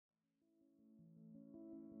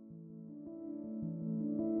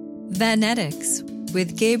Vanetics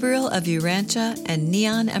with Gabriel of Urantia and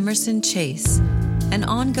Neon Emerson Chase, an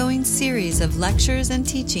ongoing series of lectures and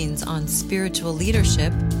teachings on spiritual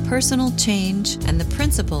leadership, personal change, and the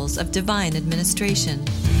principles of divine administration.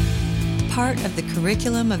 Part of the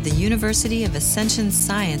curriculum of the University of Ascension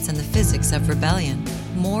Science and the Physics of Rebellion.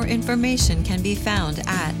 More information can be found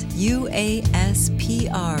at uaspr.org.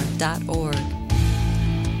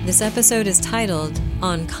 This episode is titled,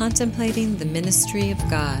 On Contemplating the Ministry of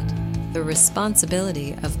God, the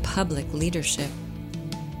Responsibility of Public Leadership.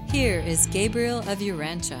 Here is Gabriel of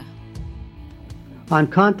Urantia. On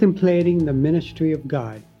Contemplating the Ministry of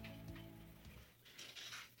God.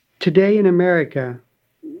 Today in America,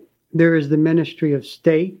 there is the ministry of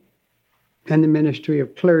state and the ministry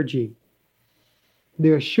of clergy.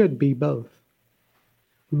 There should be both.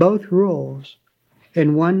 Both roles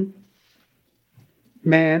in one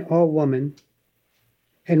man or woman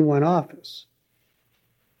in one office.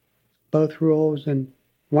 Both roles in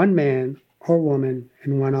one man or woman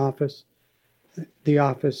in one office. The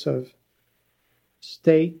office of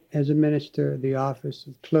state as a minister, the office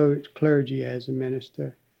of clergy as a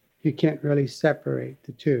minister. You can't really separate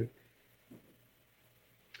the two.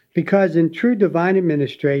 Because in true divine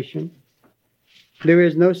administration, there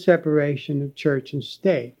is no separation of church and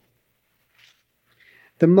state.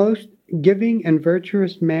 The most giving and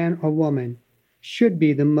virtuous man or woman should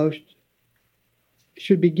be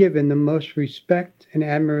given the most respect and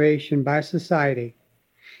admiration by society,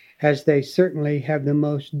 as they certainly have the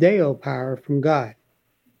most Deo power from God.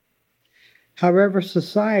 However,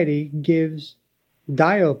 society gives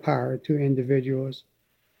Dio power to individuals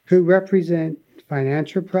who represent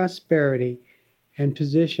financial prosperity and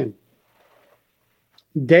position.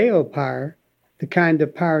 Deo power, the kind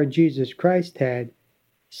of power Jesus Christ had,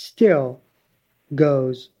 still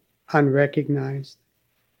goes unrecognized.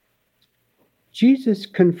 Jesus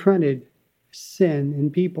confronted sin in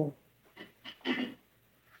people.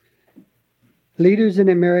 Leaders in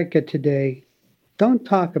America today don't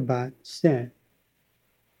talk about sin.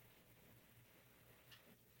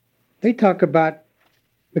 They talk about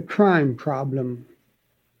the crime problem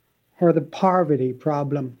or the poverty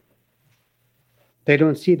problem. They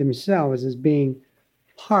don't see themselves as being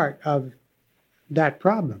part of that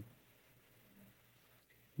problem.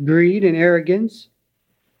 Greed and arrogance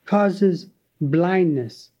causes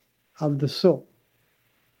blindness of the soul.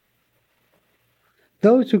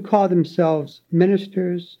 Those who call themselves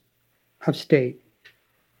ministers of state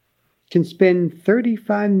can spend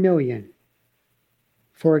 $35 million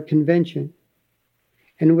for a convention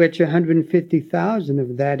in which $150,000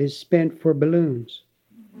 of that is spent for balloons.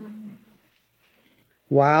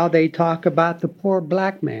 While they talk about the poor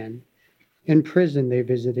black man in prison they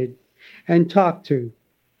visited and talked to,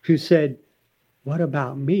 who said, "What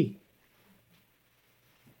about me?"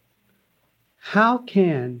 How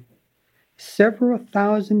can several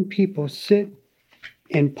thousand people sit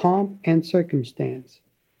in pomp and circumstance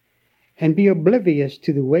and be oblivious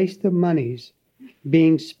to the waste of monies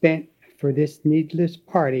being spent for this needless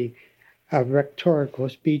party of rhetorical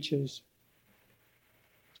speeches?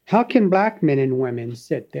 How can black men and women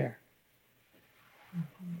sit there?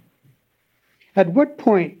 At what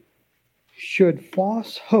point should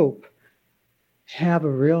false hope have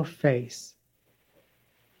a real face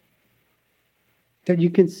that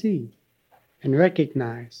you can see and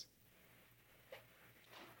recognize?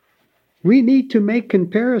 We need to make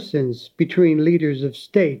comparisons between leaders of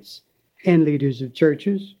states and leaders of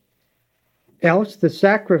churches. Else the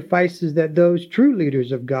sacrifices that those true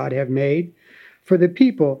leaders of God have made for the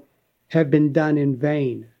people have been done in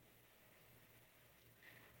vain.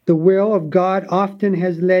 The will of God often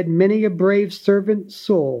has led many a brave servant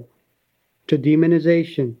soul to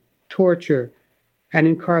demonization, torture, and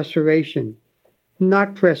incarceration,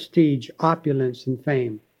 not prestige, opulence, and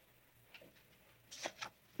fame.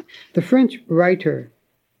 The French writer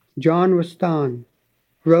Jean Rostand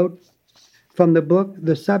wrote from the book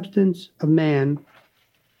The Substance of Man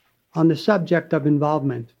on the subject of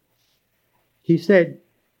involvement. He said,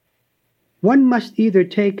 "One must either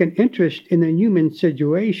take an interest in the human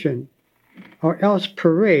situation or else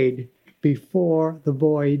parade before the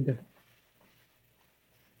void."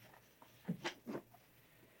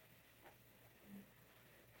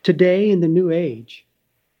 Today, in the new age,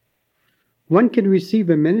 one can receive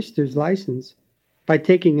a minister's license by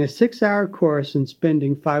taking a 6-hour course and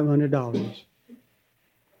spending $500.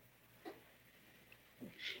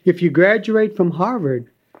 If you graduate from Harvard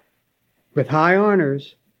with high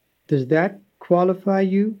honors, does that qualify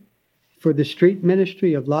you for the street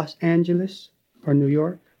ministry of Los Angeles or New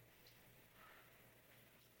York?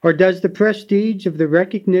 Or does the prestige of the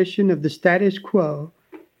recognition of the status quo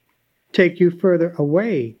take you further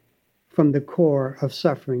away from the core of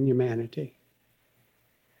suffering humanity.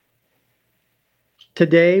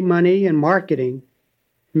 Today, money and marketing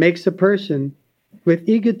makes a person with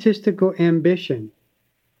egotistical ambition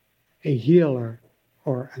a healer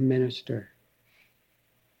or a minister.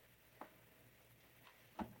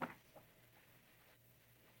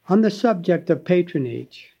 On the subject of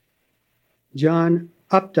patronage, John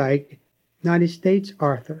Updike, United States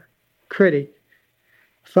author, critic,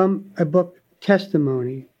 from a book,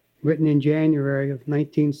 Testimony, written in January of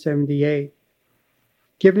 1978,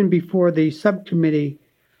 given before the Subcommittee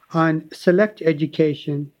on Select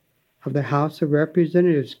Education of the House of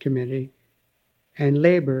Representatives Committee and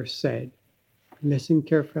Labor, said, listen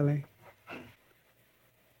carefully,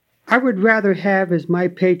 I would rather have as my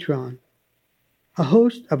patron a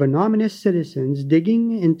host of anonymous citizens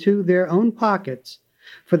digging into their own pockets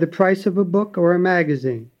for the price of a book or a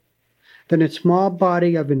magazine than a small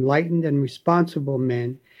body of enlightened and responsible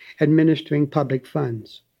men administering public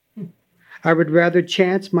funds. I would rather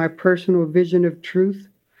chance my personal vision of truth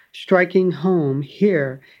striking home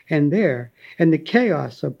here and there in the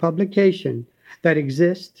chaos of publication that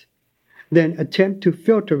exists than attempt to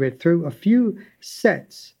filter it through a few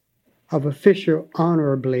sets of official,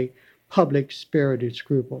 honorably public-spirited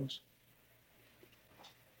scruples.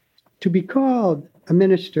 To be called a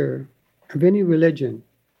minister of any religion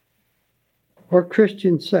or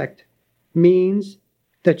Christian sect means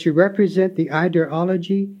that you represent the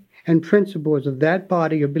ideology and principles of that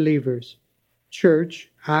body of believers, church,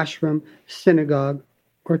 ashram, synagogue,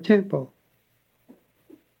 or temple.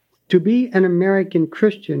 To be an American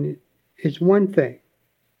Christian is one thing.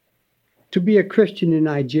 To be a Christian in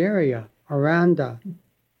Nigeria, Rwanda,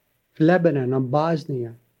 Lebanon, or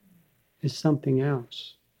Bosnia is something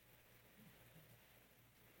else.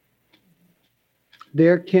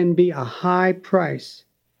 There can be a high price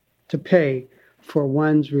to pay for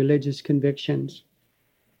one's religious convictions.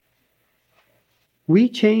 We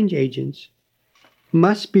change agents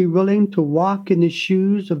must be willing to walk in the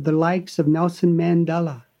shoes of the likes of Nelson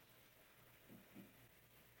Mandela.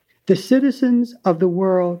 The citizens of the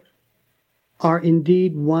world are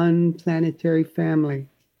indeed one planetary family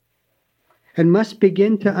and must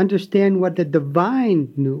begin to understand what the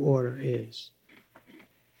divine new order is,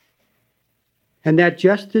 and that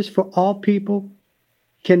justice for all people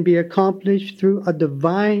can be accomplished through a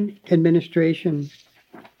divine administration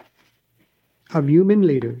of human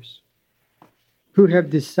leaders who have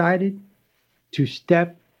decided to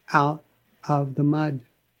step out of the mud.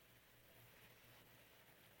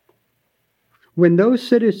 When those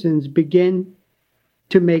citizens begin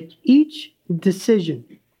to make each decision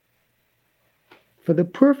for the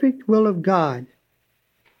perfect will of God,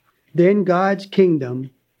 then God's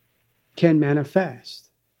kingdom can manifest.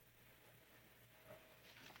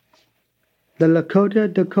 The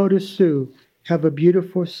Lakota Dakota Sioux have a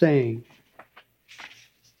beautiful saying,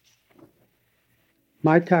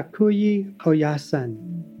 Maitakuyi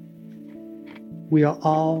Oyasan. We are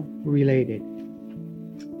all related.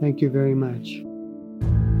 Thank you very much.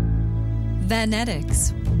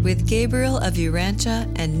 Vanetics with Gabriel of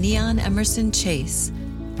Urantia and Neon Emerson Chase,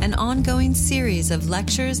 an ongoing series of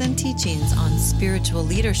lectures and teachings on spiritual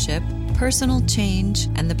leadership, personal change,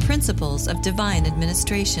 and the principles of divine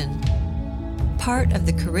administration. Part of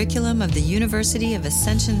the curriculum of the University of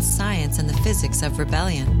Ascension Science and the Physics of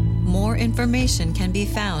Rebellion. More information can be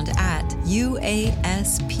found at uaspr.org.